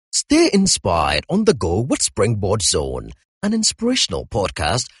Stay inspired on the go with Springboard Zone, an inspirational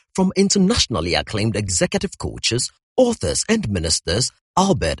podcast from internationally acclaimed executive coaches, authors, and ministers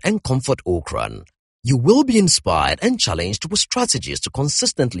Albert and Comfort Okran. You will be inspired and challenged with strategies to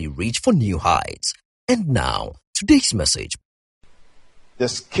consistently reach for new heights. And now, today's message. The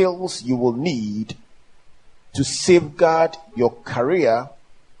skills you will need to safeguard your career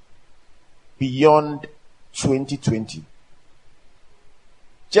beyond 2020.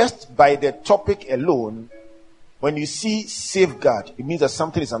 Just by the topic alone, when you see safeguard, it means that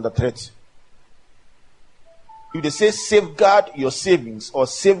something is under threat. If they say safeguard your savings, or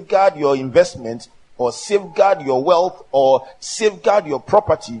safeguard your investment, or safeguard your wealth, or safeguard your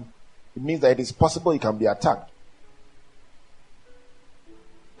property, it means that it is possible it can be attacked.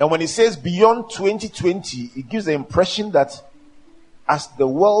 And when it says beyond 2020, it gives the impression that as the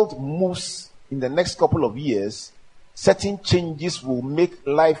world moves in the next couple of years, certain changes will make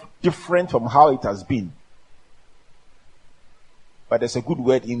life different from how it has been. But there's a good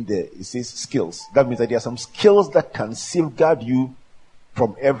word in there. It says skills. That means that there are some skills that can safeguard you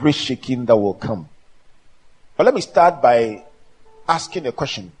from every shaking that will come. But let me start by asking a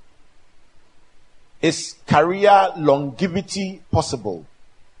question. Is career longevity possible?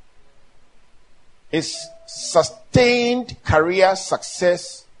 Is sustained career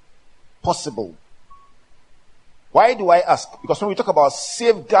success possible? Why do I ask? Because when we talk about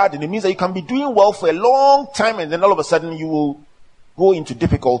safeguarding, it means that you can be doing well for a long time and then all of a sudden you will go into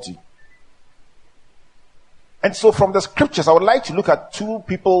difficulty. And so from the scriptures, I would like to look at two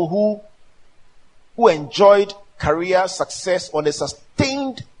people who enjoyed career success on a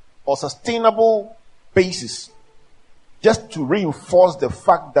sustained or sustainable basis, just to reinforce the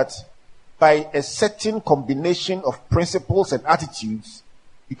fact that by a certain combination of principles and attitudes,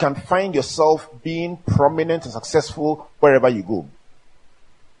 you can find yourself being prominent and successful wherever you go.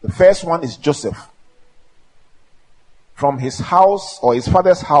 The first one is Joseph. From his house or his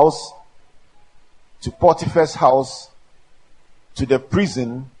father's house to Potiphar's house to the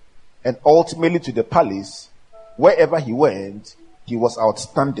prison and ultimately to the palace, wherever he went, he was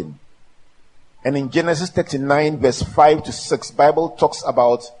outstanding. And in Genesis 39 verse 5 to 6, Bible talks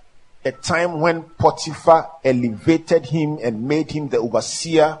about a time when Potiphar elevated him and made him the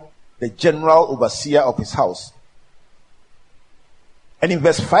overseer, the general overseer of his house. And in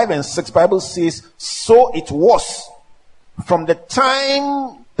verse 5 and 6, Bible says, so it was from the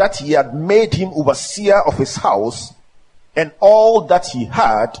time that he had made him overseer of his house and all that he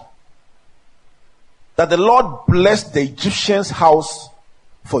had, that the Lord blessed the Egyptian's house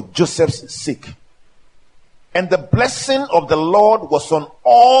for Joseph's sake. And the blessing of the Lord was on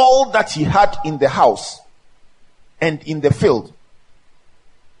all that he had in the house and in the field.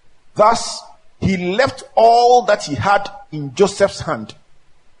 Thus, he left all that he had in Joseph's hand,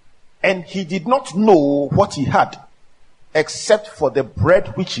 and he did not know what he had, except for the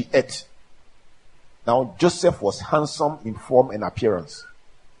bread which he ate. Now, Joseph was handsome in form and appearance.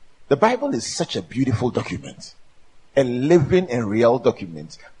 The Bible is such a beautiful document, a living and real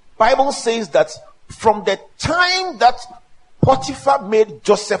document. Bible says that from the time that Potiphar made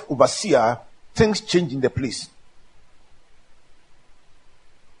Joseph overseer, things changed in the place.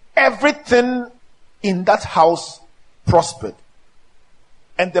 Everything in that house prospered.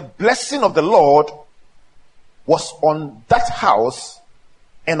 And the blessing of the Lord was on that house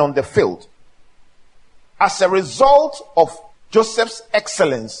and on the field. As a result of Joseph's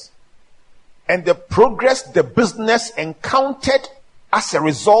excellence and the progress the business encountered as a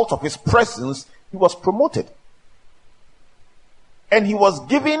result of his presence, he was promoted. And he was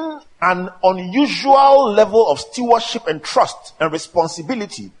given an unusual level of stewardship and trust and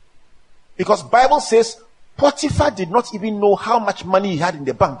responsibility. Because Bible says Potiphar did not even know how much money he had in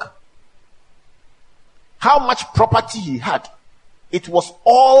the bank, how much property he had. It was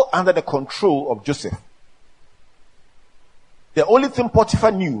all under the control of Joseph. The only thing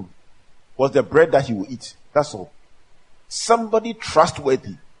Potiphar knew was the bread that he would eat. That's all. Somebody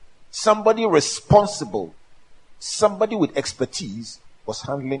trustworthy, somebody responsible, somebody with expertise was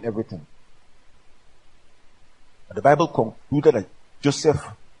handling everything. And the Bible concluded that Joseph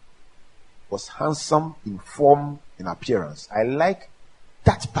was handsome in form and appearance. I like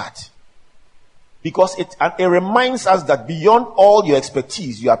that part, because it reminds us that beyond all your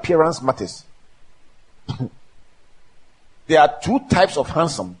expertise, your appearance matters. There are two types of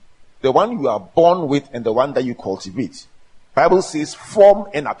handsome: the one you are born with and the one that you cultivate. Bible says form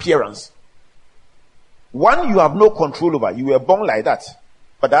and appearance. One you have no control over. You were born like that.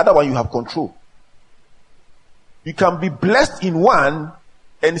 But the other one you have control. You can be blessed in one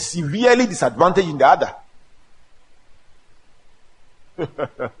and severely disadvantaged in the other.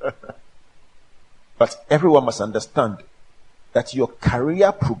 But everyone must understand that your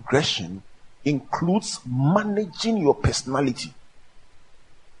career progression includes managing your personality.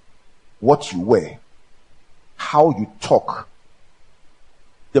 What you wear, how you talk,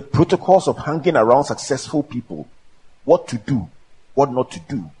 the protocols of hanging around successful people, what to do, what not to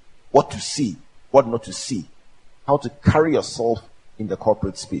do, what to say, what not to say, how to carry yourself in the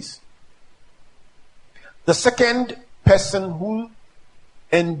corporate space. The second person who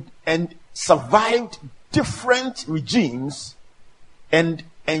and survived different regimes and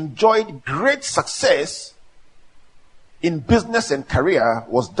enjoyed great success in business and career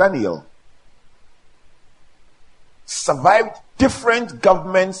was Daniel. Survived different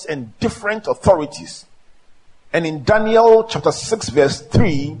governments and different authorities. And in Daniel chapter 6 verse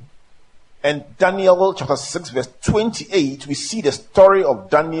 3 and Daniel chapter 6 verse 28, we see the story of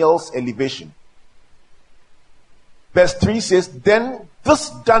Daniel's elevation. Verse 3 says, "Then this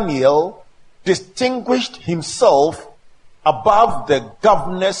Daniel distinguished himself above the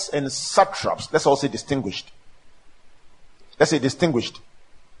governors and satraps." Let's all say distinguished. Let's say distinguished.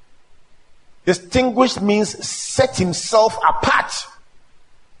 Distinguished means set himself apart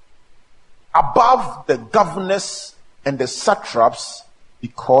above the governors and the satraps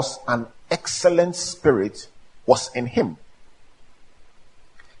because an excellent spirit was in him.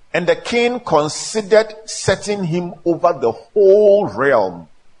 And the king considered setting him over the whole realm.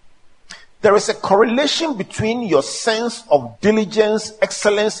 There is a correlation between your sense of diligence,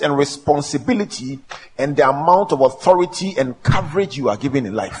 excellence, and responsibility and the amount of authority and coverage you are given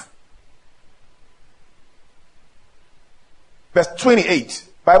in life. Verse 28,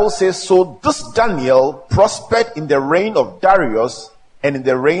 Bible says, "So this Daniel prospered in the reign of Darius and in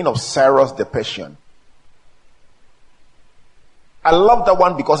the reign of Cyrus the Persian." I love that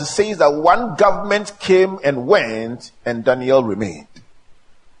one because it says that one government came and went and Daniel remained.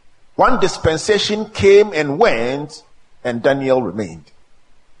 One dispensation came and went and Daniel remained.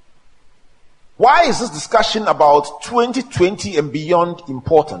 Why is this discussion about 2020 and beyond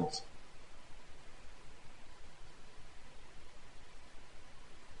important?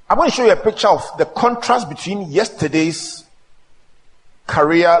 I'm going to show you a picture of the contrast between yesterday's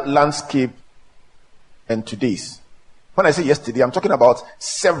career landscape and today's. When I say yesterday, I'm talking about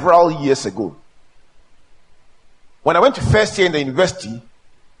several years ago. When I went to first year in the university,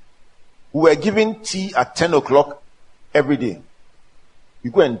 we were given tea at 10 o'clock every day.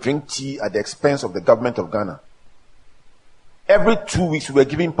 You go and drink tea at the expense of the government of Ghana. Every 2 weeks, we were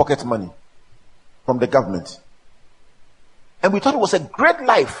given pocket money from the government. And we thought it was a great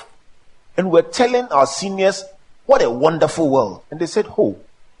life. And we were telling our seniors, what a wonderful world. And they said, "Oh,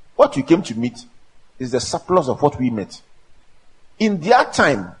 what you came to meet is the surplus of what we met." In their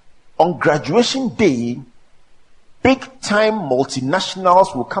time, on graduation day, big-time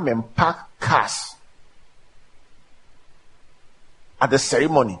multinationals will come and park cars at the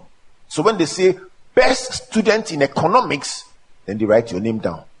ceremony. So when they say, "Best student in economics," then they write your name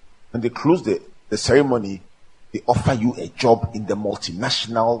down. When they close the ceremony, they offer you a job in the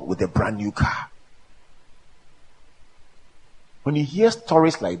multinational with a brand new car. When you hear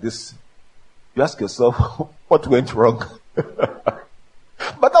stories like this, you ask yourself, what went wrong?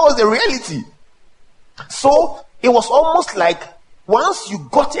 But that was the reality. So it was almost like once you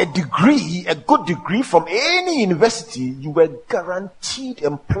got a degree, a good degree from any university, you were guaranteed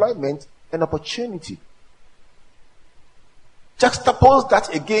employment and opportunity. Juxtapose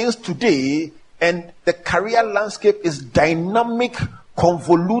that against today, and the career landscape is dynamic,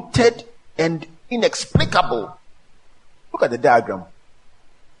 convoluted, and inexplicable. Look at the diagram.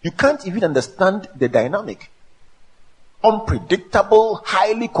 You can't even understand the dynamic. Unpredictable,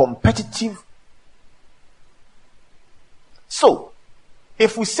 highly competitive. So,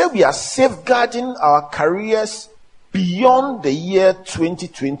 if we say we are safeguarding our careers beyond the year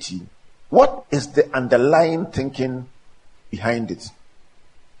 2020, what is the underlying thinking behind it?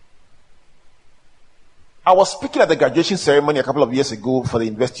 I was speaking at the graduation ceremony a couple of years ago for the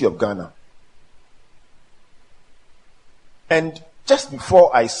University of Ghana. And just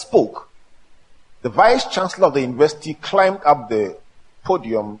before I spoke, the Vice Chancellor of the university climbed up the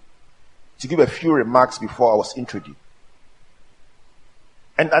podium to give a few remarks before I was introduced.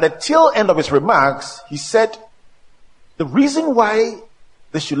 And at the tail end of his remarks, he said, the reason why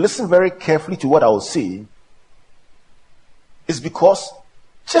they should listen very carefully to what I will say is because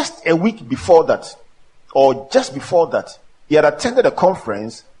just a week before that, or just before that, he had attended a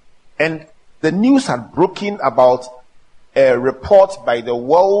conference and the news had broken about a report by the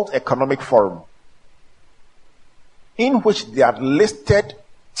World Economic Forum in which they had listed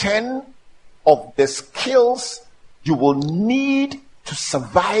 10 of the skills you will need to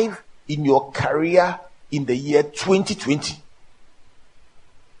survive in your career in the year 2020.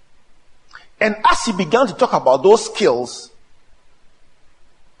 And as he began to talk about those skills,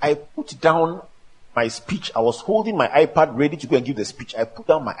 I put down my speech. I was holding my iPad ready to go and give the speech. I put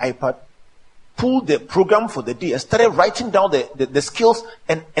down my iPad, pulled the program for the day, and started writing down the skills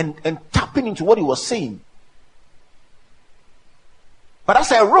and tapping into what he was saying. But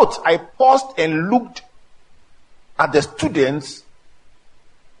as I wrote, I paused and looked at the students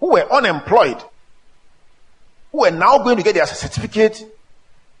who were unemployed, who were now going to get their certificate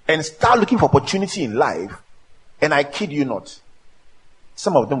and start looking for opportunity in life. And I kid you not,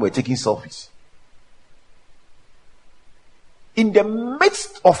 some of them were taking selfies. In the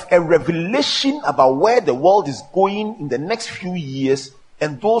midst of a revelation about where the world is going in the next few years,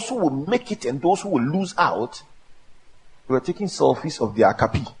 and those who will make it and those who will lose out, they were taking selfies of their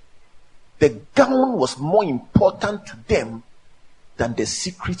akapi. The gown was more important to them than the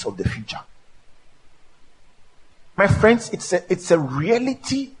secrets of the future. My friends, it's a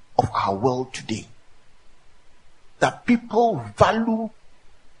reality of our world today that people value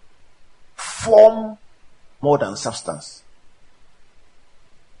form more than substance.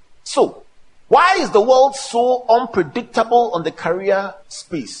 So, why is the world so unpredictable on the career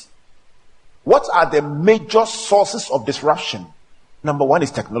space? What are the major sources of disruption? Number one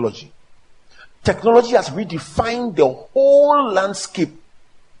is technology. Technology has redefined the whole landscape.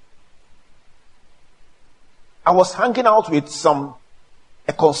 I was hanging out with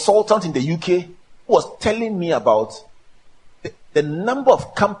a consultant in the UK who was telling me about the number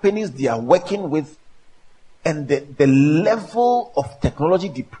of companies they are working with and the level of technology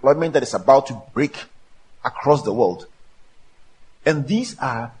deployment that is about to break across the world. And these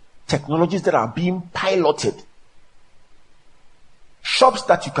are technologies that are being piloted. Shops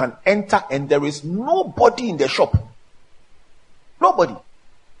that you can enter and there is nobody in the shop. Nobody.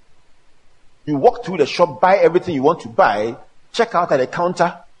 You walk through the shop, buy everything you want to buy, check out at the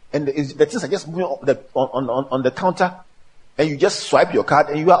counter, and the things are just moving on the counter, and you just swipe your card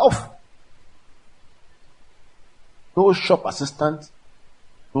and you are off. No shop assistant,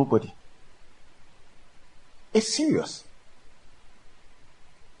 nobody. It's serious.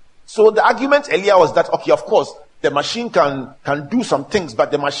 So the argument earlier was that, okay, of course, the machine can do some things, but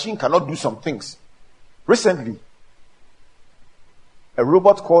the machine cannot do some things. Recently, a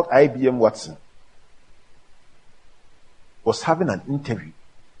robot called IBM Watson was having an interview,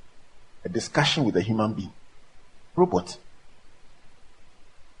 a discussion with a human being. Robot.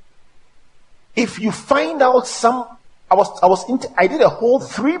 If you find out I did a whole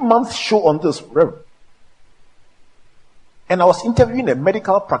 3-month show on this, and I was interviewing a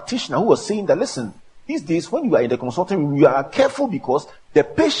medical practitioner who was saying that, listen, these days when you are in the consulting room, you are careful because the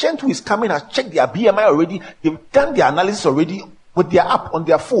patient who is coming has checked their BMI already, they've done their analysis already with their app on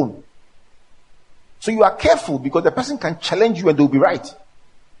their phone. So you are careful because the person can challenge you and they'll be right.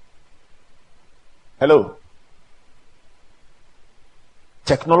 Hello.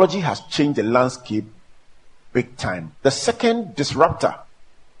 Technology has changed the landscape big time. The second disruptor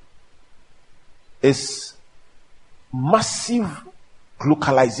is massive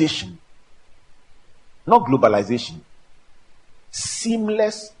localization. Not globalization.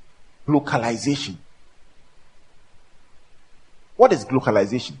 Seamless localization. What is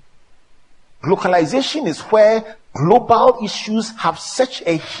globalization? Globalization is where global issues have such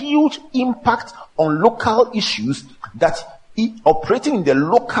a huge impact on local issues that operating in the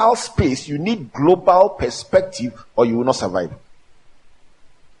local space, you need global perspective or you will not survive.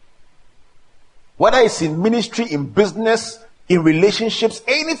 Whether it's in ministry, in business, in relationships,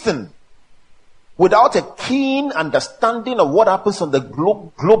 anything, without a keen understanding of what happens on the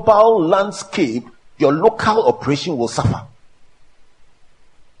global landscape, your local operation will suffer.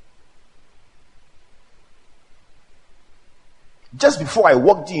 Just before I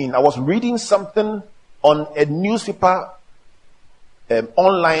walked in, I was reading something on a newspaper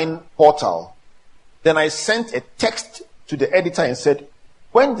online portal. Then I sent a text to the editor and said,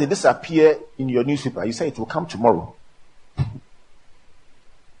 when did this appear in your newspaper? He said it will come tomorrow.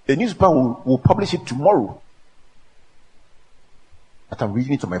 The newspaper will publish it tomorrow. But I'm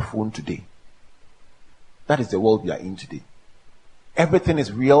reading it on my phone today. That is the world we are in today. Everything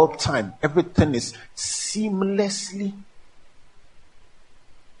is real time. Everything is seamlessly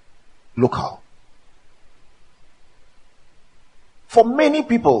local. For many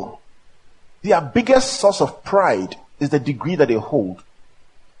people, their biggest source of pride is the degree that they hold.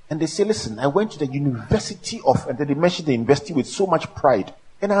 And they say, listen, I went to the university of, and then they mention the university with so much pride.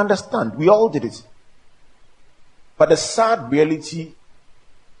 And I understand, we all did it. But the sad reality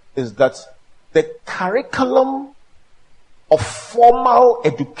is that the curriculum of formal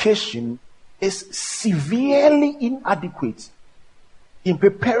education is severely inadequate in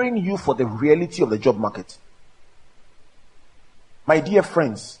preparing you for the reality of the job market. My dear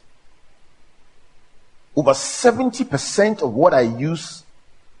friends, over 70% of what I use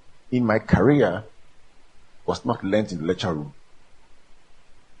in my career was not learned in the lecture room.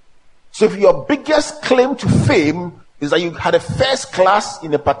 So if your biggest claim to fame is that you had a first class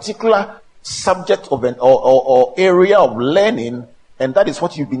in a particular subject of an or area of learning, and that is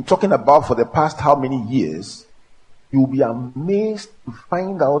what you've been talking about for the past how many years, you'll be amazed to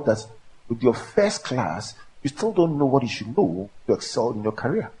find out that with your first class, you still don't know what you should know to excel in your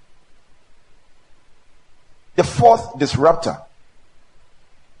career. The fourth disruptor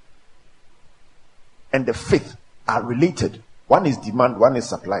and the fifth are related. One is demand, one is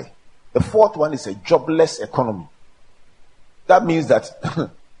supply. The fourth one is a jobless economy. That means that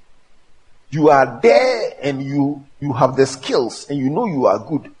you are there and you have the skills and you know you are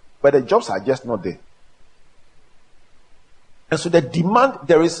good, but the jobs are just not there. And so the demand,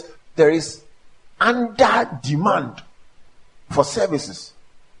 there is under demand for services.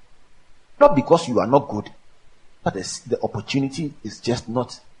 Not because you are not good, but the opportunity is just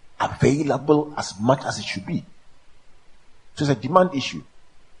not available as much as it should be. So it's a demand issue.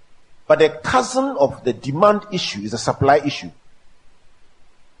 But the cousin of the demand issue is a supply issue,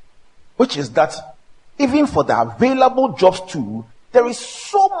 which is that even for the available jobs too, there is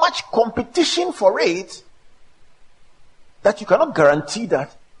so much competition for it that you cannot guarantee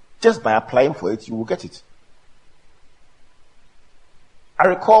that just by applying for it, you will get it. I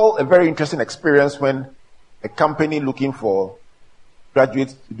recall a very interesting experience when a company looking for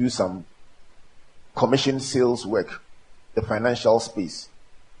graduates to do some commission sales work, the financial space,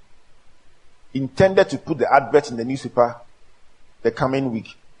 intended to put the advert in the newspaper the coming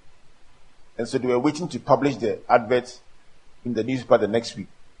week. And so they were waiting to publish the advert in the newspaper the next week.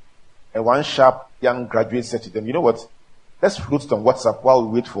 And one sharp young graduate said to them, you know what? Let's float it on WhatsApp while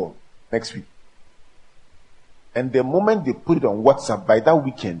we wait for next week. And the moment they put it on WhatsApp, by that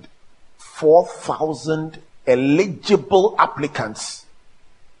weekend, 4,000 eligible applicants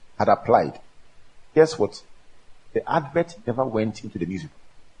had applied. Guess what? The advert never went into the newspaper.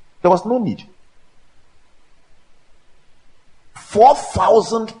 There was no need.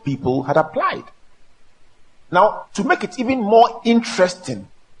 4,000 people had applied. Now, to make it even more interesting,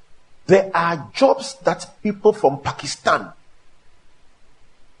 there are jobs that people from Pakistan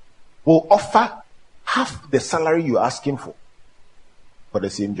will offer half the salary you're asking for the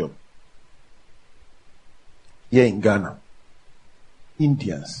same job. Here in Ghana,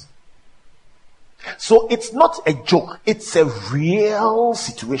 Indians. So it's not a joke, it's a real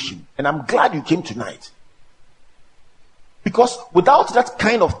situation. And I'm glad you came tonight. Because without that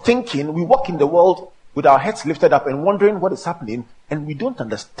kind of thinking, we walk in the world with our heads lifted up and wondering what is happening, and we don't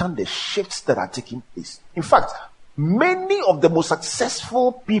understand the shifts that are taking place. In fact, many of the most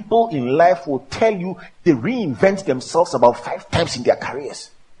successful people in life will tell you they reinvent themselves about 5 times in their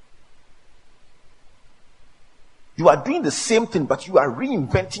careers. You are doing the same thing, but you are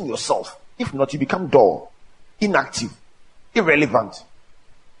reinventing yourself. If not, you become dull, inactive, irrelevant.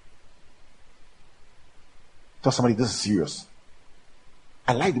 Tell somebody this is serious.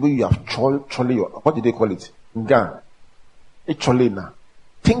 I like the way you have chole, what did they call it? Nga. Cholena.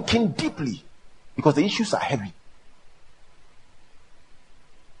 Thinking deeply, because the issues are heavy.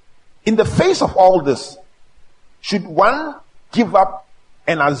 In the face of all this, should one give up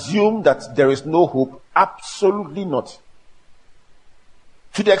and assume that there is no hope? Absolutely not.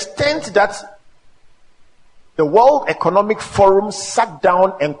 To the extent that the World Economic Forum sat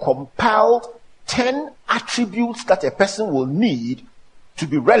down and compiled 10 attributes that a person will need to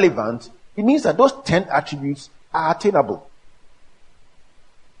be relevant, it means that those 10 attributes are attainable.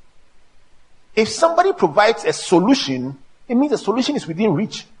 If somebody provides a solution, it means the solution is within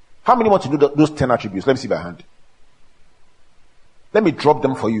reach. How many want to do those 10 attributes? Let me see by hand. Let me drop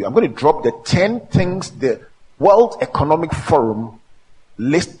them for you. I'm going to drop the 10 things the World Economic Forum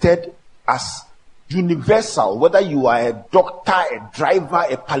listed as universal, whether you are a doctor, a driver,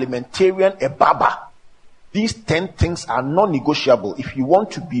 a parliamentarian, a barber. These 10 things are non-negotiable if you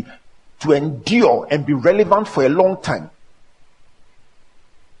want to endure and be relevant for a long time.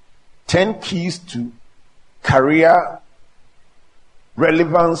 10 keys to career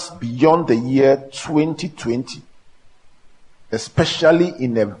relevance beyond the year 2020, especially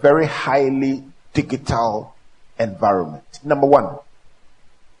in a very highly digital environment. Number 1,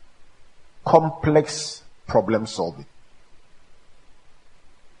 complex problem solving.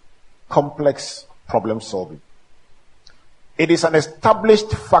 Complex problem solving. It is an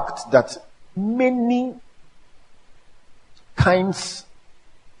established fact that many kinds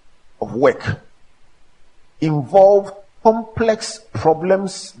of work involve complex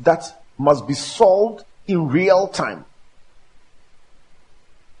problems that must be solved in real time.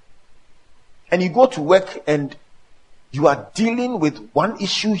 And you go to work and you are dealing with one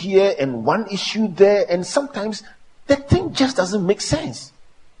issue here and one issue there, and sometimes the thing just doesn't make sense.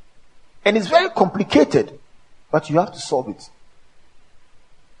 And it's very complicated, but you have to solve it.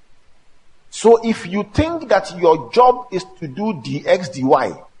 So if you think that your job is to do dx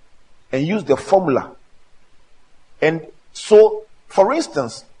dy and use the formula, and so, for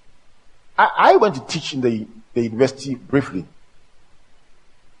instance, I went to teach in the university briefly.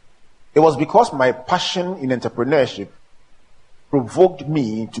 It was because my passion in entrepreneurship provoked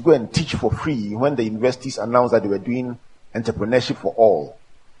me to go and teach for free when the universities announced that they were doing entrepreneurship for all.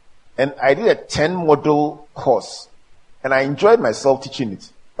 And I did a 10-module course, and I enjoyed myself teaching it.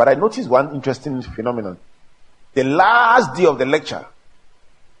 But I noticed one interesting phenomenon. The last day of the lecture,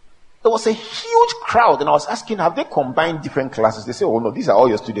 there was a huge crowd, and I was asking, have they combined different classes? They said, oh no, these are all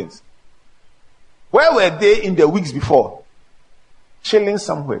your students. Where were they in the weeks before? Chilling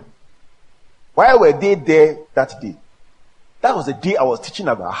somewhere. Why were they there that day? That was the day I was teaching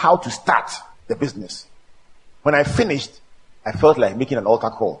about how to start the business. When I finished, I felt like making an altar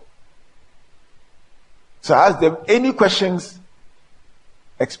call. So I asked them any questions,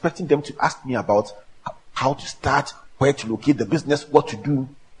 expecting them to ask me about how to start, where to locate the business, what to do.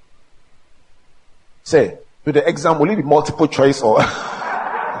 Say, to the exam, will it be multiple choice or...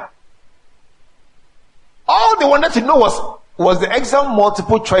 All they wanted to know was the exam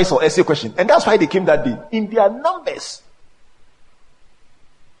multiple choice or essay question. And that's why they came that day, in their numbers.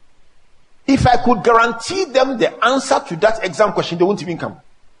 If I could guarantee them the answer to that exam question, they won't even come.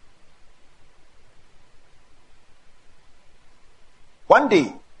 One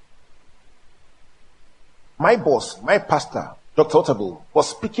day, my boss, my pastor, Dr. Otable, was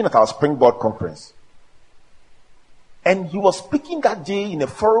speaking at our Springboard conference. And he was speaking that day in a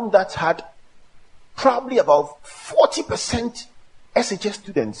forum that had probably about 40% SHS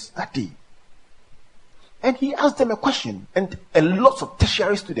students that day. And he asked them a question, and a lot of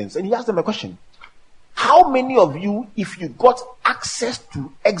tertiary students, and he asked them a question. How many of you, if you got access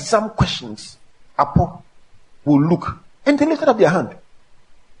to exam questions, Apo, will look? And they lifted up their hand.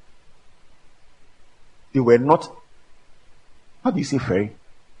 They were not, how do you say fairy?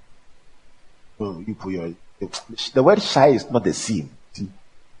 Oh, you put your, the word shy is not the same. See?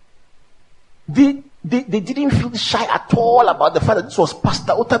 They didn't feel shy at all about the fact that this was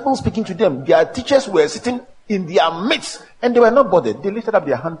Pastor Otable speaking to them. Their teachers were sitting in their midst and they were not bothered. They lifted up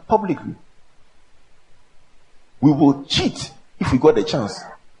their hand publicly. We will cheat if we got the chance.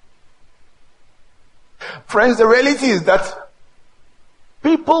 Friends, the reality is that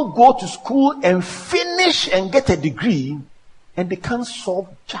people go to school and finish and get a degree and they can't solve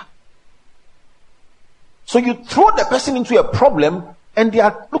jack. So you throw the person into a problem and they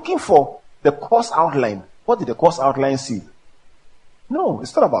are looking for the course outline. What did the course outline see? No,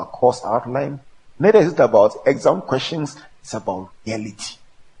 it's not about course outline. Neither is it about exam questions. It's about reality.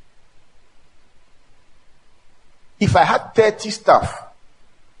 If I had 30 staff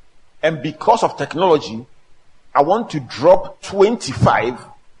and because of technology, I want to drop 25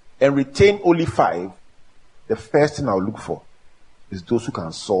 and retain only 5, the first thing I'll look for is those who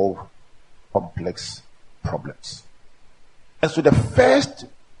can solve complex problems. And so the first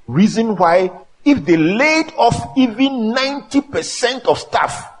reason why, if they laid off even 90% of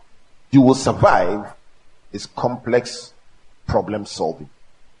staff, you will survive, is complex problem solving.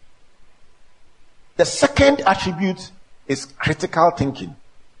 The second attribute is critical thinking.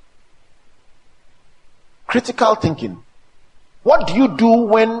 Critical thinking. What do you do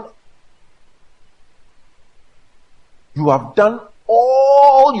when you have done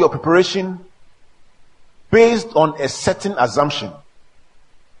all your preparation based on a certain assumption?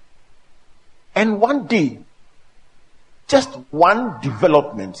 And one day, just one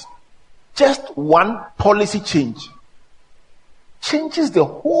development, just one policy change, changes the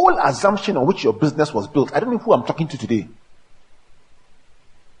whole assumption on which your business was built. I don't know who I'm talking to today.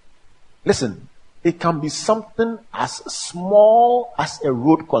 Listen, it can be something as small as a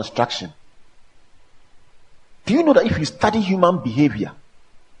road construction. Do you know that if you study human behavior,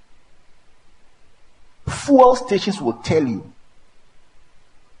 fuel stations will tell you,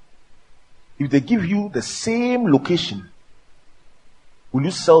 if they give you the same location, will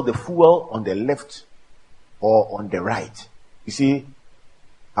you sell the fuel on the left or on the right? You see,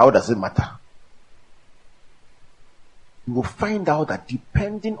 how does it matter? You will find out that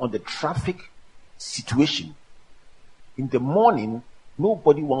depending on the traffic situation, in the morning,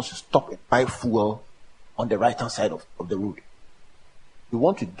 nobody wants to stop and buy fuel on the right-hand side of the road. You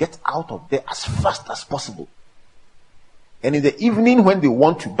want to get out of there as fast as possible. And in the evening when they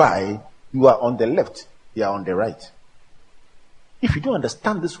want to buy, you are on the left, they are on the right. If you don't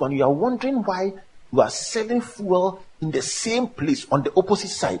understand this one, you are wondering why you are selling fuel in the same place on the opposite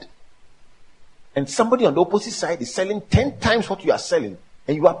side. And somebody on the opposite side is selling 10 times what you are selling.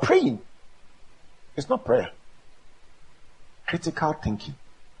 And you are praying. It's not prayer. Critical thinking.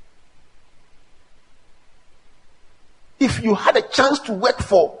 If you had a chance to work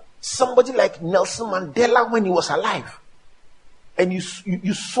for somebody like Nelson Mandela when he was alive, and you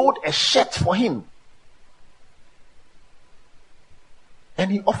sold a shirt for him,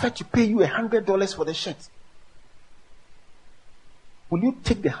 and he offered to pay you $100 for the shirt, will you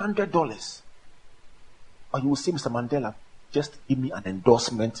take the $100? Or you will say, Mr. Mandela, just give me an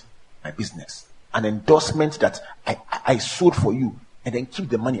endorsement, my business. An endorsement that I sold for you, and then keep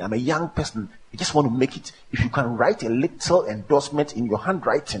the money. I'm a young person. I just want to make it. If you can write a little endorsement in your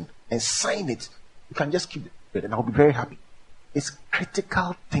handwriting and sign it, you can just keep it, and I'll be very happy. It's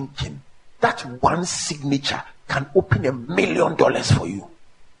critical thinking. That one signature can open $1 million for you.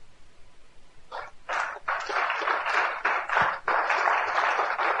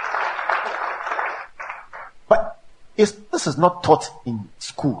 But this is not taught in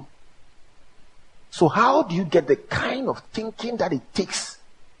school. So how do you get the kind of thinking that it takes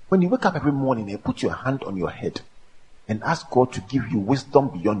when you wake up every morning and put your hand on your head and ask God to give you wisdom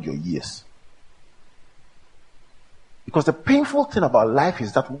beyond your years? Because the painful thing about life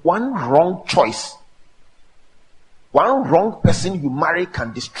is that one wrong choice, one wrong person you marry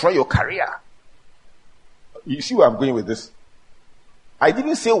can destroy your career. You see where I'm going with this? I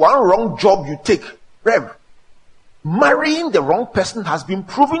didn't say one wrong job you take. Rev, marrying the wrong person has been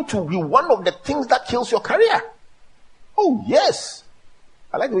proven to be one of the things that kills your career. Oh, yes.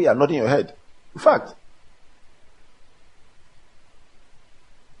 I like the way you're nodding your head. In fact,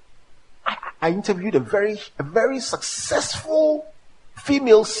 I interviewed a very successful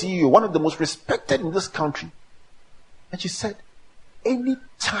female CEO, one of the most respected in this country. And she said,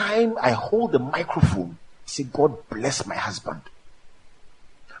 anytime I hold the microphone, I say, God bless my husband.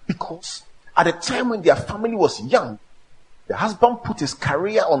 Because at the time when their family was young, the husband put his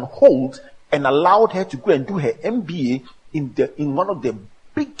career on hold and allowed her to go and do her MBA in one of the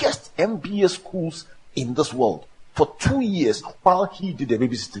biggest MBA schools in this world for 2 years while he did the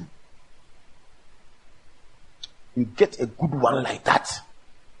babysitting. You get a good one like that,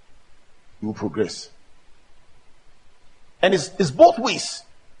 you will progress. And it's both ways.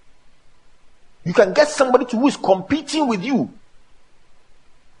 You can get somebody who is competing with you.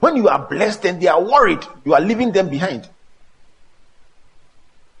 When you are blessed and they are worried, you are leaving them behind.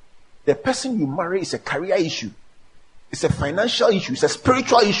 The person you marry is a career issue. It's a financial issue. It's a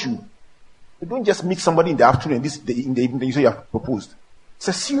spiritual issue. You don't just meet somebody in the afternoon and in the evening you say you have proposed. It's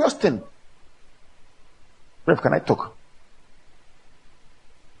a serious thing. Rev, can I talk?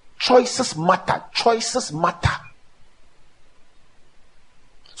 Choices matter. Choices matter.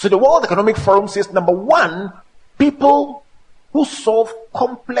 So the World Economic Forum says, number one, people who solve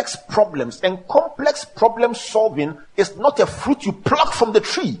complex problems. And complex problem solving is not a fruit you pluck from the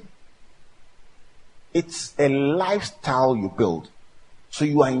tree. It's a lifestyle you build. So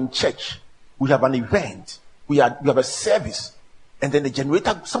you are in church. We have an event. We have a service. And then the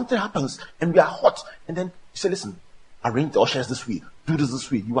generator, something happens. And we are hot. And then you say, listen, arrange the ushers this way. Do this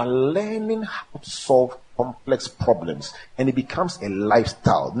way. You are learning how to solve complex problems. And it becomes a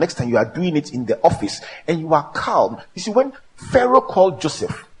lifestyle. Next time you are doing it in the office. And you are calm. You see, when Pharaoh called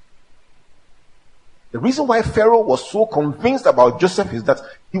Joseph, the reason why Pharaoh was so convinced about Joseph is that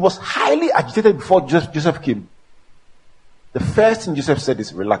he was highly agitated before Joseph came. The first thing Joseph said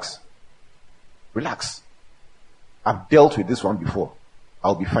is, relax. Relax. I've dealt with this one before.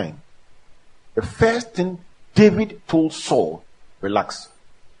 I'll be fine. The first thing David told Saul, relax.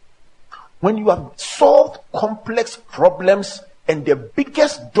 When you have solved complex problems and the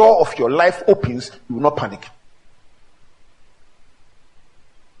biggest door of your life opens, you will not panic.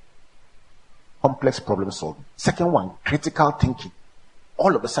 Complex problem solving. Second one, critical thinking.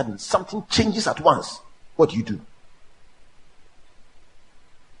 All of a sudden, something changes at once. What do?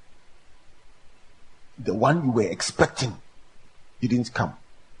 The one you were expecting didn't come.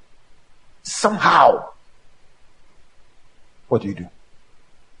 Somehow. What do?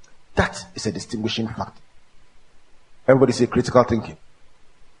 That is a distinguishing factor. Everybody say critical thinking.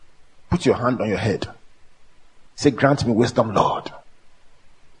 Put your hand on your head. Say, grant me wisdom, Lord,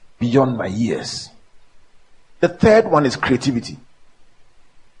 beyond my years. The third one is creativity.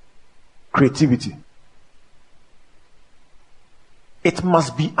 Creativity. It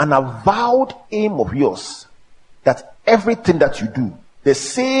must be an avowed aim of yours that everything that you do, the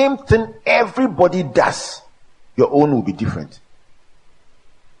same thing everybody does, your own will be different.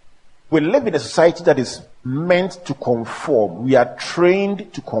 We live in a society that is meant to conform. We are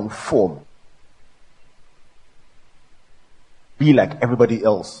trained to conform. Be like everybody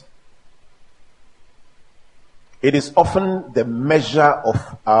else. It is often the measure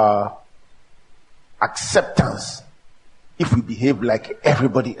of our acceptance if we behave like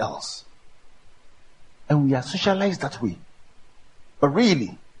everybody else. And we are socialized that way. But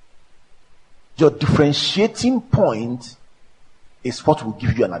really, your differentiating point is what will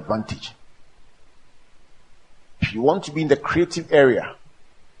give you an advantage. If you want to be in the creative area,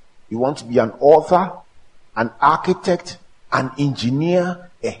 you want to be an author, an architect, an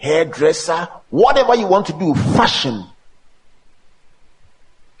engineer, a hairdresser, whatever you want to do, fashion,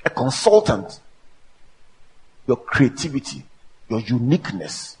 a consultant, your creativity, your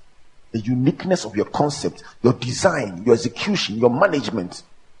uniqueness, the uniqueness of your concept, your design, your execution, your management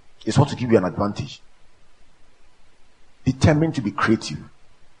is what will give you an advantage. Determined to be creative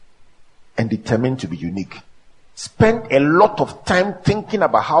and determined to be unique. Spend a lot of time thinking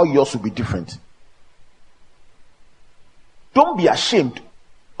about how yours will be different. Don't be ashamed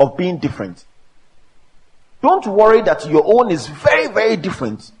of being different. Don't worry that your own is very, very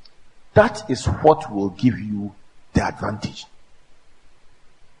different. That is what will give you the advantage.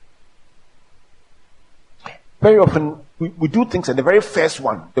 Very often, we do things, and the very first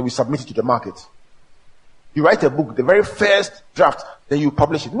one, then we submit it to the market. You write a book, the very first draft, then you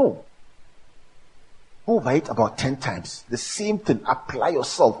publish it. No. Go over it about 10 times. The same thing. Apply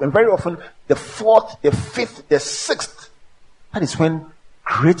yourself. And very often, the fourth, the fifth, the sixth, that is when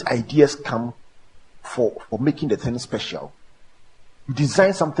great ideas come for making the thing special. You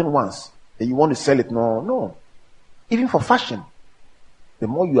design something once, and you want to sell it. No. Even for fashion, the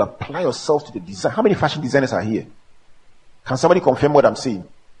more you apply yourself to the design. How many fashion designers are here? Can somebody confirm what I'm saying?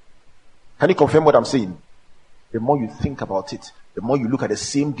 Can you confirm what I'm saying? The more you think about it, the more you look at the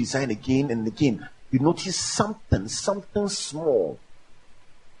same design again and again, you notice something small.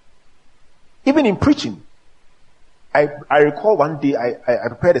 Even in preaching, I recall one day I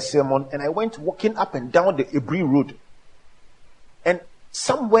prepared a sermon and I went walking up and down the Ebri Road. And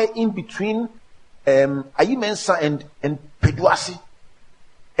somewhere in between Ayimensa and Peduasi,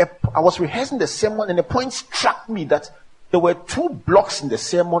 I was rehearsing the sermon and the point struck me that there were 2 blocks in the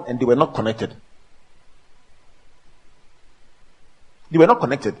sermon and they were not connected. They were not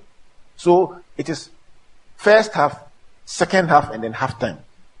connected. So it is first half, second half, and then half time.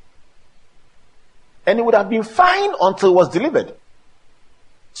 And it would have been fine until it was delivered.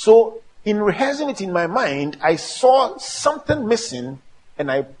 So in rehearsing it in my mind, I saw something missing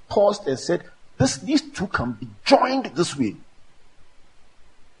and I paused and said, these 2 can be joined this way.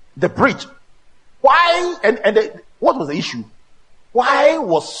 The bridge. Why? What was the issue? Why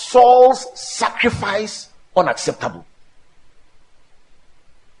was Saul's sacrifice unacceptable?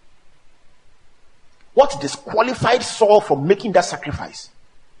 What disqualified Saul from making that sacrifice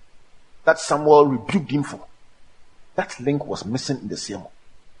that Samuel rebuked him for? That link was missing in the sermon.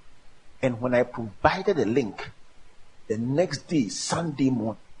 And when I provided a link, the next day, Sunday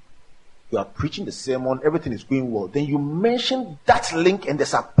morning, you are preaching the sermon, everything is going well. Then you mention that link and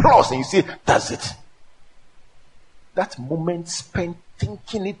there's applause and you say, that's it. That moment spent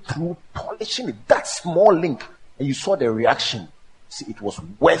thinking it through, polishing it, that small link, and you saw the reaction. See, it was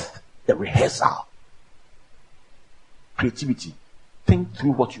worth the rehearsal. Creativity. Think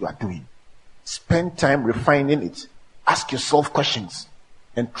through what you are doing. Spend time refining it. Ask yourself questions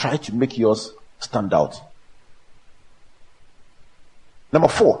and try to make yours stand out. Number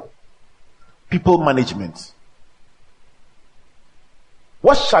 4, people management.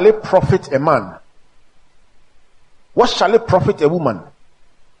 What shall it profit a man? What shall it profit a woman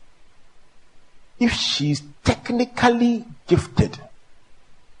if she is technically gifted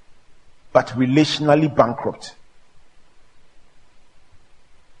but relationally bankrupt?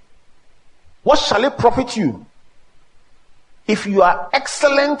 What shall it profit you if you are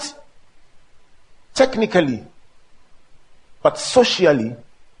excellent technically but socially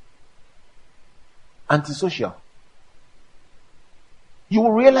antisocial? You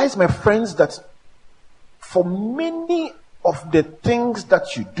will realize, my friends, that for many of the things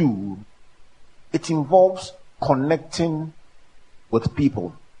that you do, it involves connecting with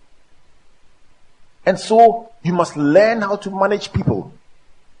people. And so you must learn how to manage people.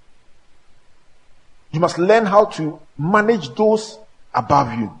 You must learn how to manage those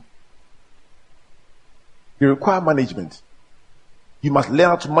above you. You require management. You must learn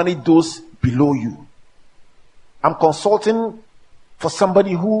how to manage those below you. I'm consulting for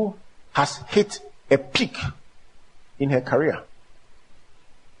somebody who has hit a peak in her career.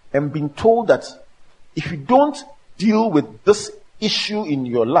 and been told that if you don't deal with this issue in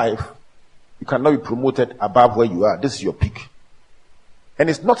your life, you cannot be promoted above where you are. This is your peak. And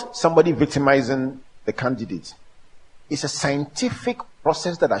it's not somebody victimizing the candidate. It's a scientific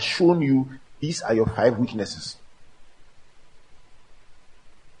process that has shown you these are your 5 weaknesses.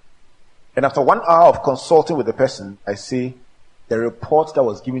 And after 1 hour of consulting with the person, I say, the report that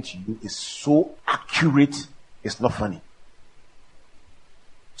was given to you is so accurate, it's not funny.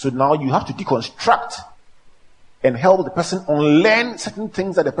 So now you have to deconstruct and help the person unlearn certain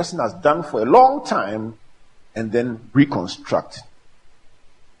things that the person has done for a long time and then reconstruct.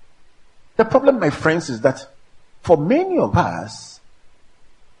 The problem, my friends, is that for many of us,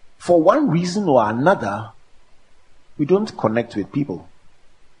 for one reason or another, we don't connect with people.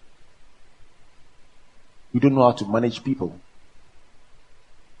 We don't know how to manage people.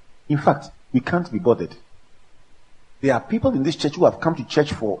 In fact, we can't be bothered. There are people in this church who have come to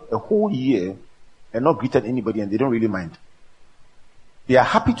church for a whole year and not greeted anybody, and they don't really mind. They are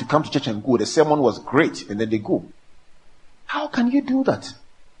happy to come to church and go. The sermon was great, and then they go. How can you do that?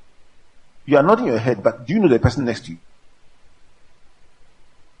 You are nodding your head, but do you know the person next to you?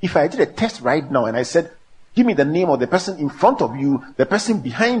 If I did a test right now and I said, give me the name of the person in front of you, the person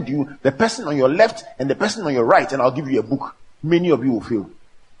behind you, the person on your left, and the person on your right, and I'll give you a book, many of you will fail.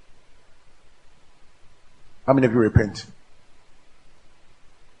 How many of you repent?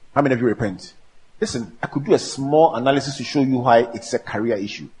 How many of you repent? Listen, I could do a small analysis to show you why it's a career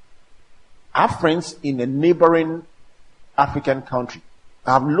issue. I have friends in a neighboring African country.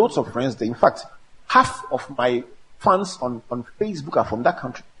 I have loads of friends there. In fact, half of my fans on Facebook are from that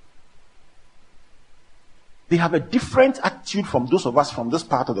country. They have a different attitude from those of us from this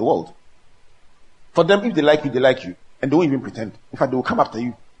part of the world. For them, if they like you, they like you. And they won't even pretend. In fact, they will come after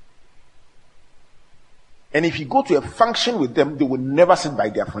you. And if you go to a function with them, they will never sit by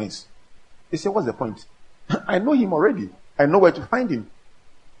their friends. They say, what's the point? I know him already. I know where to find him.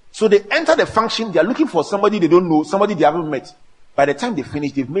 So they enter the function, they are looking for somebody they don't know, somebody they haven't met. By the time they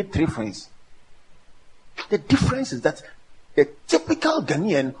finish, they've made 3 friends. The difference is that a typical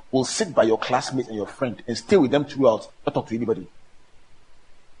Ghanaian will sit by your classmate and your friend and stay with them throughout, not talk to anybody.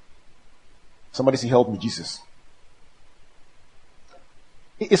 Somebody say, help me, Jesus.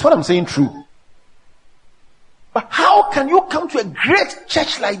 Is what I'm saying true? But how can you come to a great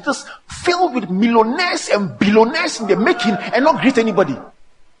church like this, filled with millionaires and billionaires in the making, and not greet anybody?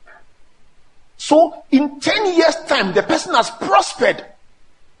 So, in 10 years' time, the person has prospered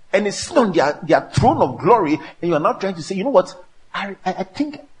and is sitting on their throne of glory, and you are now trying to say, you know what? I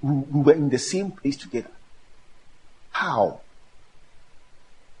think we were in the same place together. How?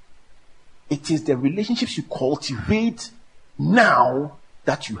 It is the relationships you cultivate now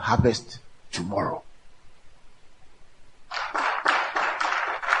that you harvest tomorrow.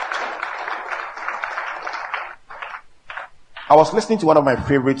 I was listening to one of my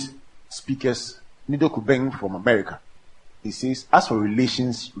favorite speakers, Nido Kubeng from America. He says, as for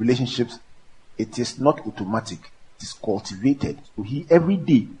relationships, it is not automatic. It is cultivated. So he every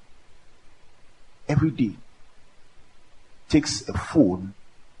day, takes a phone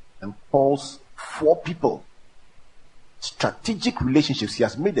and calls 4 people. Strategic relationships. He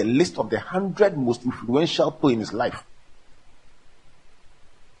has made a list of the 100 most influential people in his life.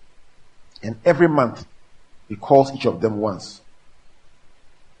 And every month, he calls each of them once.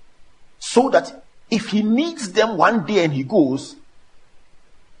 So that if he needs them one day and he goes,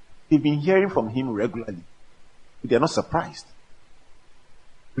 they've been hearing from him regularly. They're not surprised.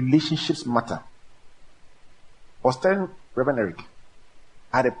 Relationships matter. I was telling Reverend Eric,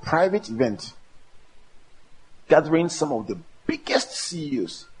 I had a private event gathering some of the biggest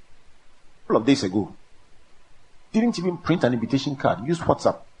CEOs a couple of days ago. Didn't even print an invitation card, used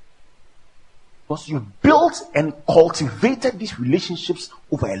WhatsApp. Because you built and cultivated these relationships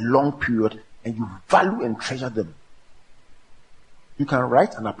over a long period, and you value and treasure them. You can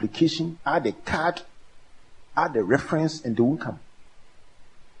write an application, add a card, add a reference, and they won't come.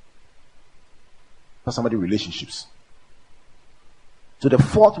 For somebody, relationships. So the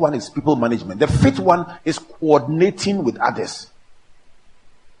 4th one is people management. The 5th one is coordinating with others.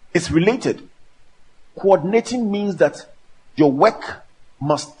 It's related. Coordinating means that your work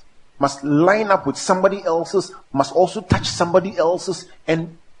must line up with somebody else's, must also touch somebody else's,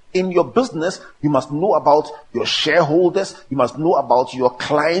 and in your business, you must know about your shareholders, you must know about your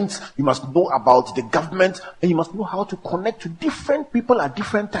clients, you must know about the government, and you must know how to connect to different people at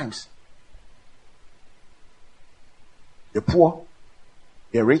different times. The poor,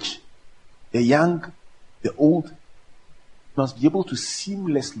 the rich, the young, the old, you must be able to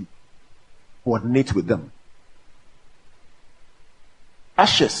seamlessly coordinate with them.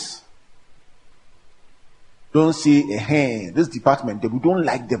 Ashes. Don't say, this department, we don't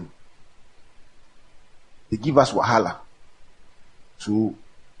like them. They give us wahala. So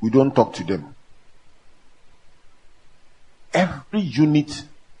we don't talk to them. Every unit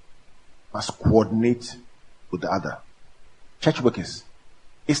must coordinate with the other. Church workers,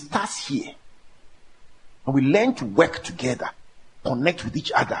 it starts here. And we learn to work together, connect with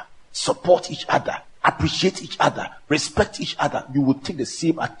each other, support each other, appreciate each other, respect each other. You will take the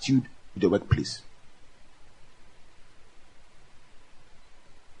same attitude to the workplace.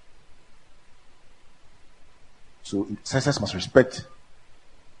 So intercessors must respect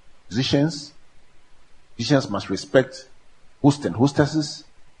musicians. Musicians must respect hosts and hostesses.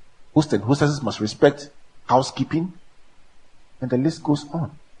 Hosts and hostesses must respect housekeeping. And the list goes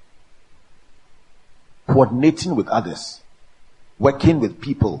on. Coordinating with others. Working with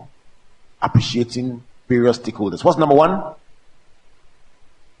people. Appreciating various stakeholders. What's number one?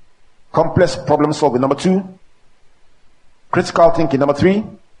 Complex problem solving. Number two. Critical thinking. Number three.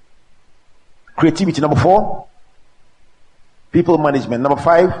 Creativity. Number four. People management. Number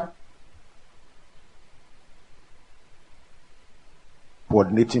five.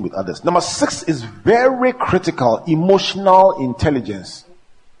 Coordinating with others. Number six is very critical. Emotional intelligence.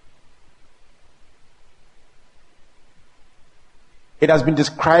 It has been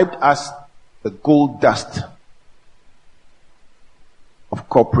described as the gold dust of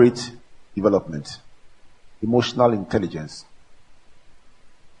corporate development. Emotional intelligence.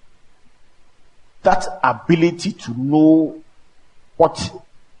 That ability to know what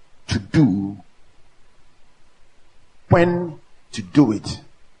to do, when to do it,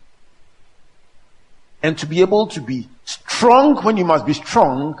 and to be able to be strong when you must be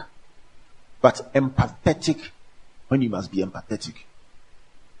strong, but empathetic when you must be empathetic.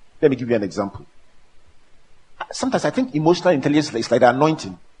 Let me give you an example. Sometimes I think emotional intelligence is like the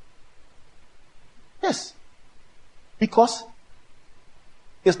anointing. Yes. Because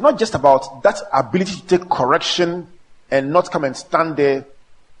it's not just about that ability to take correction and not come and stand there. There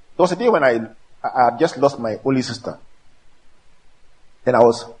was a day when I had just lost my only sister. Then I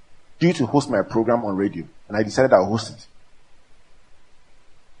was due to host my program on radio. And I decided I'll host it.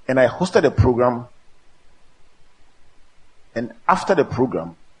 And I hosted a program. And after the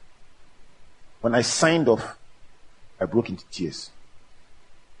program, when I signed off, I broke into tears.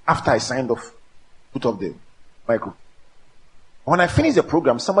 After I signed off, put off the microphone. When I finished the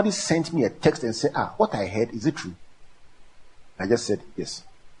program, somebody sent me a text and said, what I heard, is it true? I just said, yes.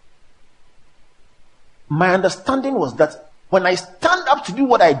 My understanding was that when I stand up to do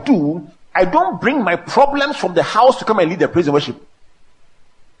what I do, I don't bring my problems from the house to come and lead the praise and worship.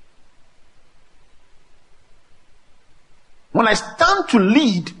 When I stand to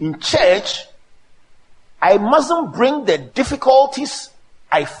lead in church, I mustn't bring the difficulties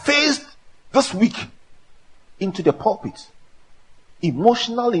I faced this week into the pulpit.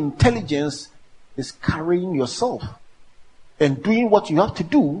 Emotional intelligence is carrying yourself and doing what you have to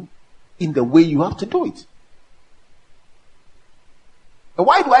do in the way you have to do it. And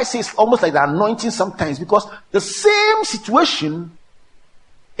why do I say it's almost like the anointing sometimes? Because the same situation,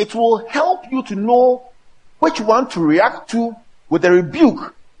 it will help you to know which one to react to with a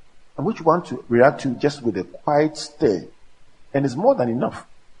rebuke and which one to react to just with a quiet stare. And it's more than enough.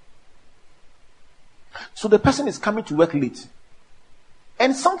 So the person is coming to work late.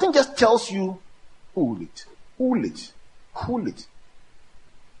 And something just tells you, cool it.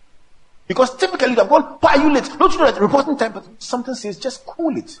 Because typically I'm going, why are you late? Don't you know that reporting time? But something says, just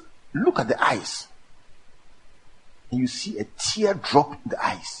cool it. Look at the eyes. And you see a tear drop in the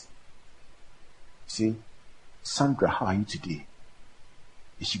eyes. You say, Sandra, how are you today?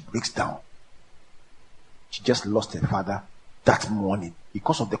 And she breaks down. She just lost her father that morning.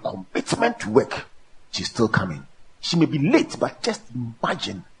 Because of the commitment to work, she's still coming. She may be late, but just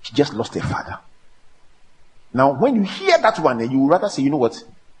imagine she just lost her father. Now, when you hear that one, you will rather say, you know what?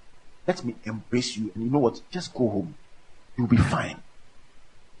 Let me embrace you. And you know what? Just go home. You'll be fine.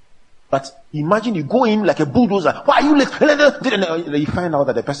 But imagine you go in like a bulldozer. Why are you late? You find out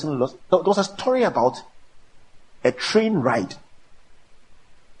that the person lost. There was a story about a train ride.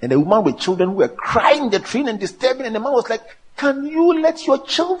 And a woman with children who were crying in the train and disturbing. And the man was like, can you let your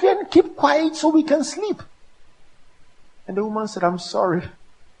children keep quiet so we can sleep? And the woman said, I'm sorry.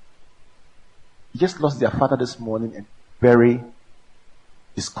 He just lost their father this morning and very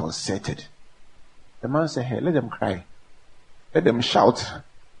disconcerted. The man said, hey, let them cry. Let them shout.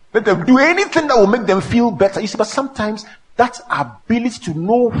 Let them do anything that will make them feel better. You see, but sometimes that ability to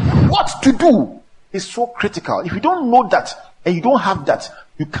know what to do is so critical. If you don't know that and you don't have that,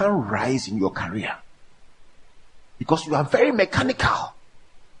 you can't rise in your career. Because you are very mechanical.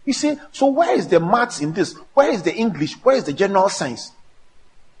 You say, so where is the maths in this? Where is the English? Where is the general science?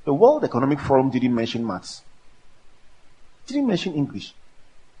 The World Economic Forum didn't mention maths. Didn't mention English.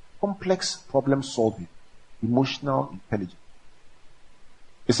 Complex problem solving. Emotional intelligence.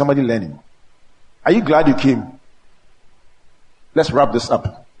 Is somebody learning? Are you glad you came? Let's wrap this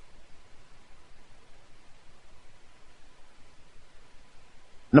up.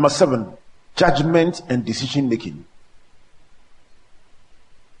 Number 7, judgment and decision making.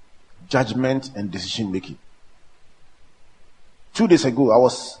 Judgment and decision making. 2 days ago, I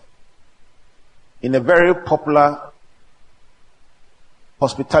was in a very popular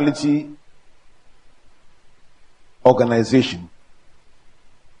hospitality organization.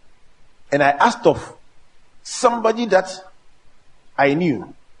 And I asked of somebody that I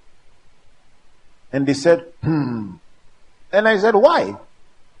knew. And they said, And I said, why?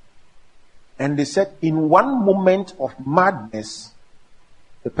 And they said, in one moment of madness,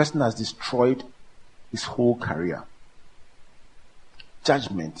 the person has destroyed his whole career.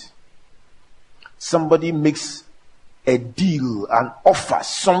 Judgment. Somebody makes a deal, an offer,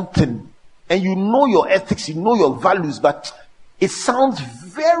 something, and you know your ethics, you know your values, but it sounds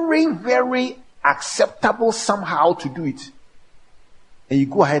very, very acceptable somehow to do it. And you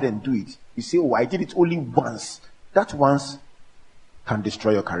go ahead and do it. You say, oh, I did it only once. That once can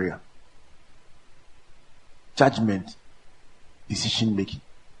destroy your career. Judgment, decision making.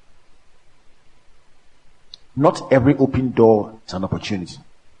 Not every open door is an opportunity.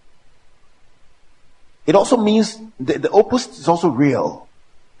 It also means the opposite is also real.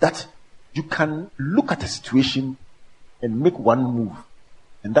 That you can look at a situation and make one move,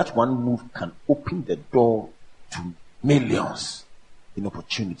 and that one move can open the door to millions in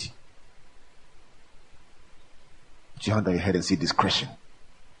opportunity. Put your hand on your head and say discretion,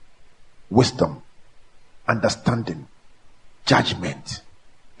 wisdom, understanding, judgment.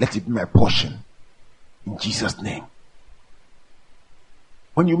 Let it be my portion in Jesus' name.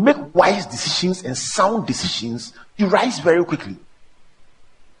 When you make wise decisions and sound decisions, you rise very quickly.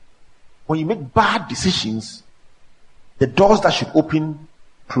 When you make bad decisions, the doors that should open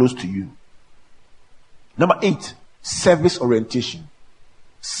close to you. Number 8, service orientation.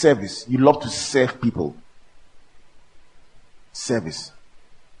 Service. You love to serve people. Service.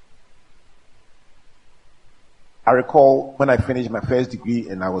 I recall when I finished my first degree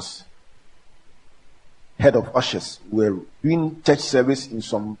and I was head of ushers. We were doing church service in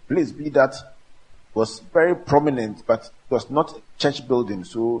some place that was very prominent, but it was not a church building.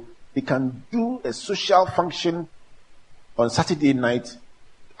 So they can do a social function on Saturday night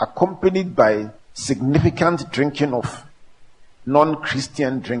accompanied by significant drinking of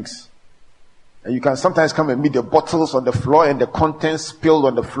non-Christian drinks. And you can sometimes come and meet the bottles on the floor and the contents spilled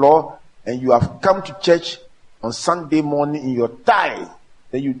on the floor, and you have come to church on Sunday morning in your tie.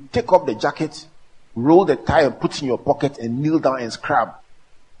 Then you take off the jacket, roll the tie and put it in your pocket and kneel down and scrub.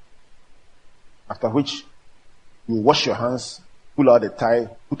 After which, you wash your hands, pull out the tie,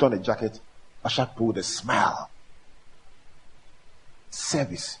 put on the jacket, usher through with a smile.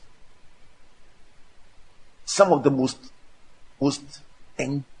 Service. Some of the most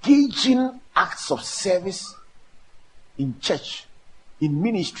engaging acts of service in church, in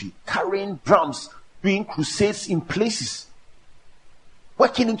ministry, carrying drums, doing crusades in places,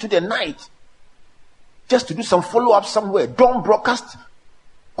 working into the night, just to do some follow-up somewhere, dawn broadcast,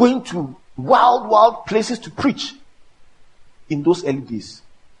 going to wild places to preach. In those early days,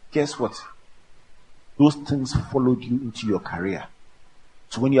 guess what? Those things followed you into your career.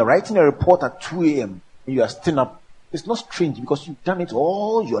 So when you're writing a report at 2 a.m. and you are still up, it's not strange because you've done it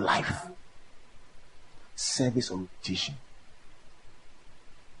all your life. Service orientation.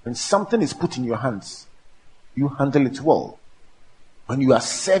 When something is put in your hands, you handle it well. When you are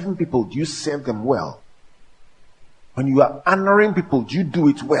serving people, do you serve them well? When you are honoring people, do you do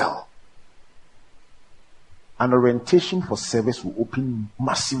it well? An orientation for service will open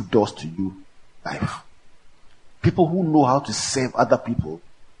massive doors to you in life. People who know how to serve other people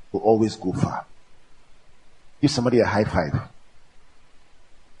will always go far. Give somebody a high five.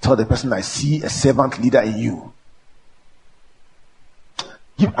 Tell the person, I see a servant leader in you.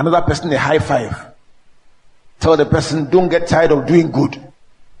 Give another person a high five. Tell the person, don't get tired of doing good.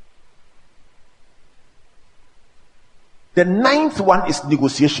 The 9th one is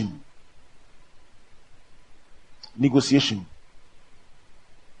negotiation. Negotiation.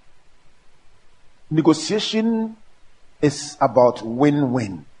 Negotiation is about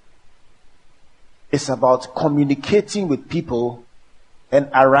win-win. It's about communicating with people and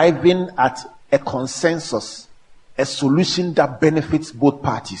arriving at a consensus, a solution that benefits both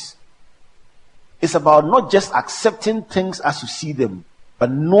parties. It's about not just accepting things as you see them, but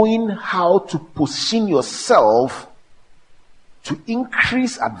knowing how to position yourself to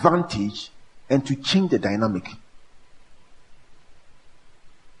increase advantage and to change the dynamic.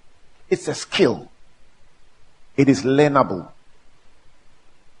 It's a skill. It is learnable.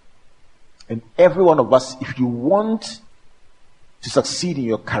 And every one of us, if you want to succeed in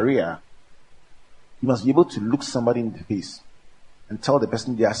your career, you must be able to look somebody in the face and tell the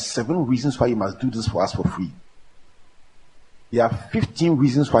person there are 7 reasons why you must do this for us for free. There are 15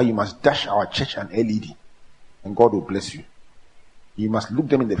 reasons why you must dash our church an LED, and God will bless you. You must look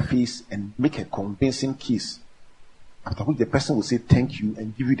them in the face and make a convincing case, after which the person will say thank you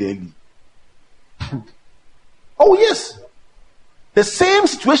and give you the LED. Oh yes, the same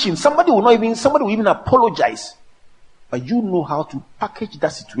situation. Somebody will even apologize, but you know how to package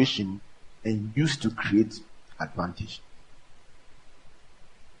that situation and use it to create advantage.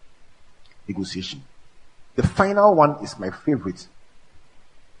 Negotiation. The final one is my favorite.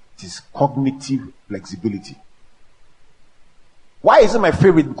 It is cognitive flexibility. Why is it my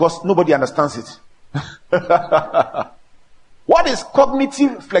favorite? Because nobody understands it. What is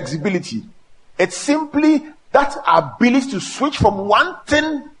cognitive flexibility? It's simply that ability to switch from one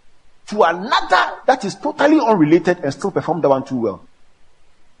thing to another that is totally unrelated and still perform that one too well.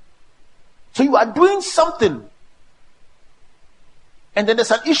 So you are doing something, and then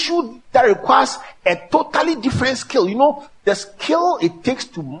there's an issue that requires a totally different skill. You know, the skill it takes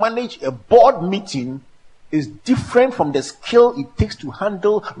to manage a board meeting is different from the skill it takes to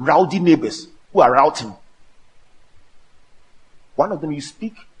handle rowdy neighbors who are routing. One of them, you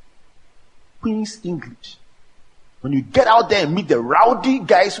speak Queen's English. When you get out there and meet the rowdy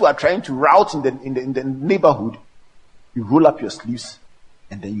guys who are trying to rout in the neighborhood, you roll up your sleeves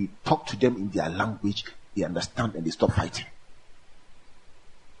and then you talk to them in their language. They understand and they stop fighting.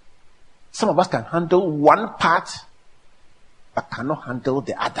 Some of us can handle one part but cannot handle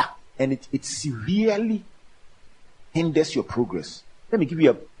the other, and it severely hinders your progress. Let me give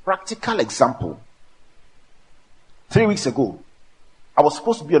you a practical example. 3 weeks ago, I was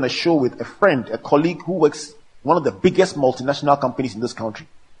supposed to be on a show with a friend, a colleague who works one of the biggest multinational companies in this country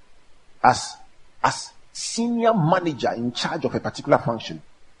as senior manager in charge of a particular function.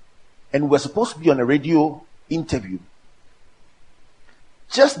 And we're supposed to be on a radio interview.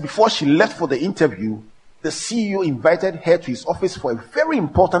 Just before she left for the interview, the CEO invited her to his office for a very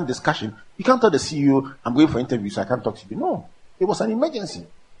important discussion. You can't tell the CEO, I'm going for an interview, so I can't talk to you. No, it was an emergency.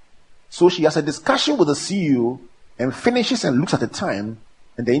 So she has a discussion with the CEO and finishes and looks at the time,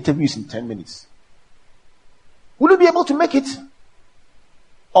 and the interview is in 10 minutes. Will you be able to make it?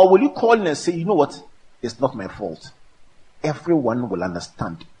 Or will you call in and say, you know what? It's not my fault. Everyone will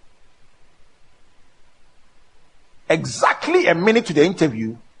understand. Exactly a minute to the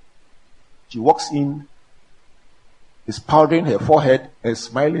interview, she walks in, is powdering her forehead and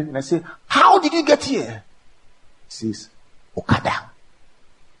smiling, and I say, how did you get here? She says, Okada.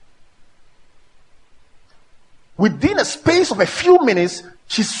 Within a space of a few minutes,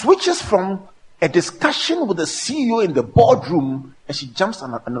 she switches from a discussion with the CEO in the boardroom, and she jumps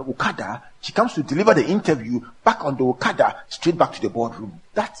on an Okada. She comes to deliver the interview, back on the Okada, straight back to the boardroom.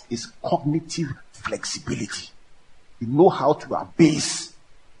 That is cognitive flexibility. You know how to abase,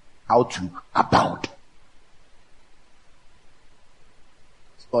 how to abound.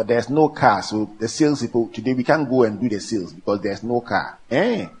 So there's no car, so the sales people, today we can't go and do the sales because there's no car.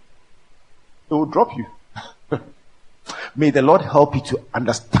 They will drop you. May the Lord help you to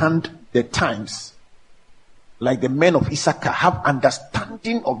understand the times. Like the men of Issachar, have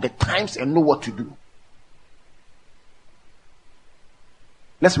understanding of the times and know what to do.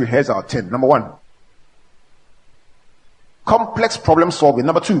 Let's rehearse our 10. Number 1. Complex problem solving.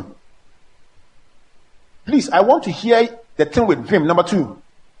 Number 2. Please, I want to hear the thing with vim. Number 2.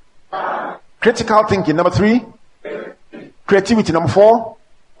 Critical thinking. Number 3. Creativity. Number 4.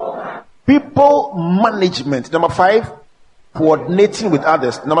 People management. Number 5. Coordinating with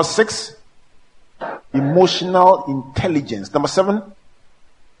others. Number 6. Emotional intelligence. Number 7.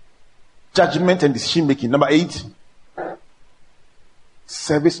 Judgment and decision making. Number 8.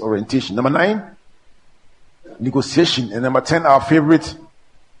 Service orientation. Number 9. Negotiation. And number 10, our favorite,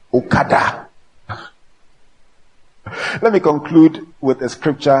 Okada. Let me conclude with a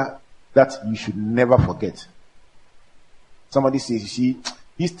scripture that you should never forget. Somebody says, you see,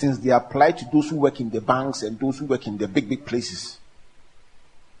 these things, they apply to those who work in the banks and those who work in the big places.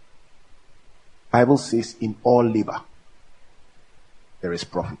 Bible says, in all labor, there is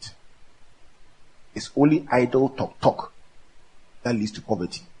profit. It's only idle talk that leads to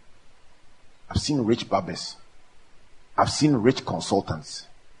poverty. I've seen rich barbers. I've seen rich consultants.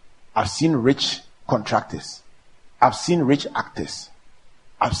 I've seen rich contractors. I've seen rich actors.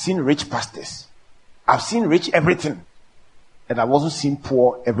 I've seen rich pastors. I've seen rich everything. And I wasn't seen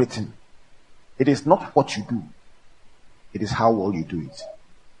poor everything. It is not what you do. It is how well you do it.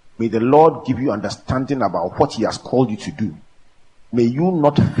 May the Lord give you understanding about what he has called you to do. May you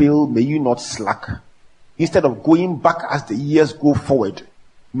not fail. May you not slack. Instead of going back as the years go forward,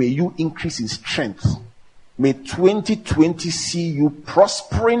 may you increase in strength. May 2020 see you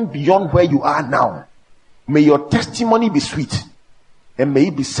prospering beyond where you are now. May your testimony be sweet. And may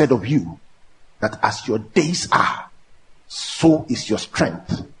it be said of you that as your days are, so is your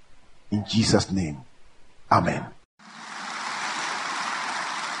strength. In Jesus' name. Amen.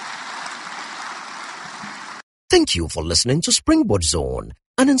 Thank you for listening to Springboard Zone,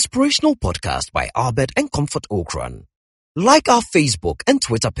 an inspirational podcast by Albert and Comfort Okran. Like our Facebook and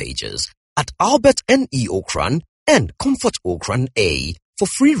Twitter pages at Albert N.E. Okran and Comfort Okran A for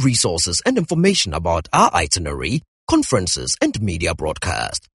free resources and information about our itinerary, conferences, and media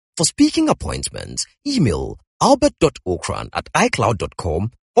broadcast. For speaking appointments, email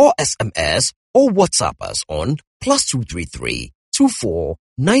albert.okran@icloud.com or SMS or WhatsApp us on +233 24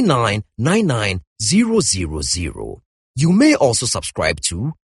 99 99 000. You may also subscribe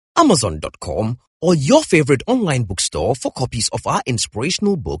to Amazon.com or your favorite online bookstore for copies of our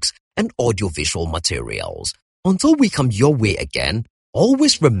inspirational books and audiovisual materials. Until we come your way again,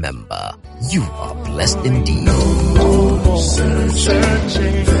 always remember, you are blessed indeed.